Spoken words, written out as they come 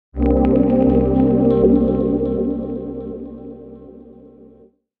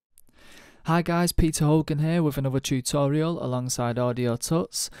Hi guys, Peter Hogan here with another tutorial alongside Audio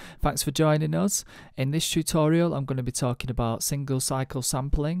Tuts. Thanks for joining us. In this tutorial I'm going to be talking about single cycle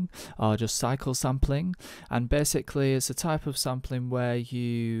sampling or just cycle sampling, and basically it's a type of sampling where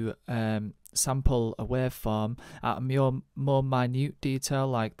you sample a waveform at a more minute detail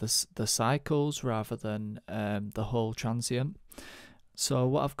like the cycles rather than the whole transient. So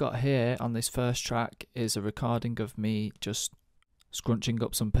what I've got here on this first track is a recording of me just scrunching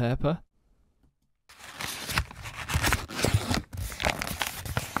up some paper.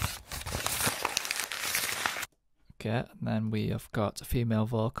 Okay, and then we have got a female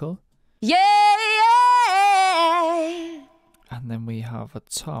vocal. Yeah, yeah. And then we have a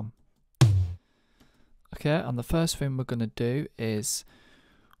tom. Okay, and the first thing we're going to do is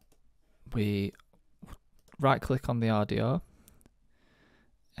we right click on the audio,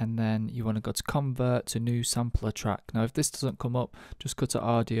 and then you want to go to convert to new sampler track. Now if this doesn't come up, just go to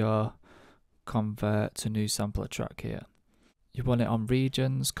audio, convert to new sampler track here. You want it on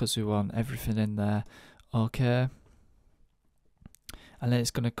regions because we want everything in there. Okay, and then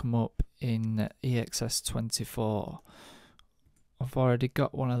it's going to come up in EXS24. I've already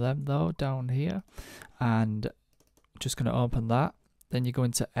got one of them though down here, and I'm just going to open that. Then you go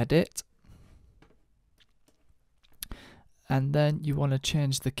into edit, and then you want to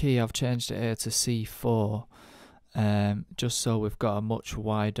change the key. I've changed it here to C4, just so we've got a much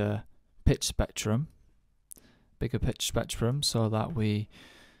wider pitch spectrum, bigger pitch spectrum, so that we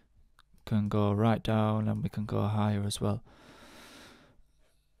can go right down and we can go higher as well.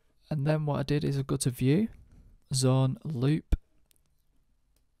 And then what I did is I go to view, zone, loop,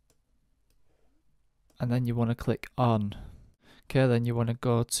 and then you want to click on. Okay, then you want to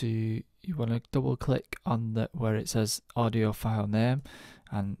go to, you want to double click on the where it says audio file name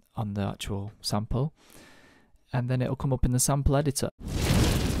and on the actual sample, and then it'll come up in the sample editor.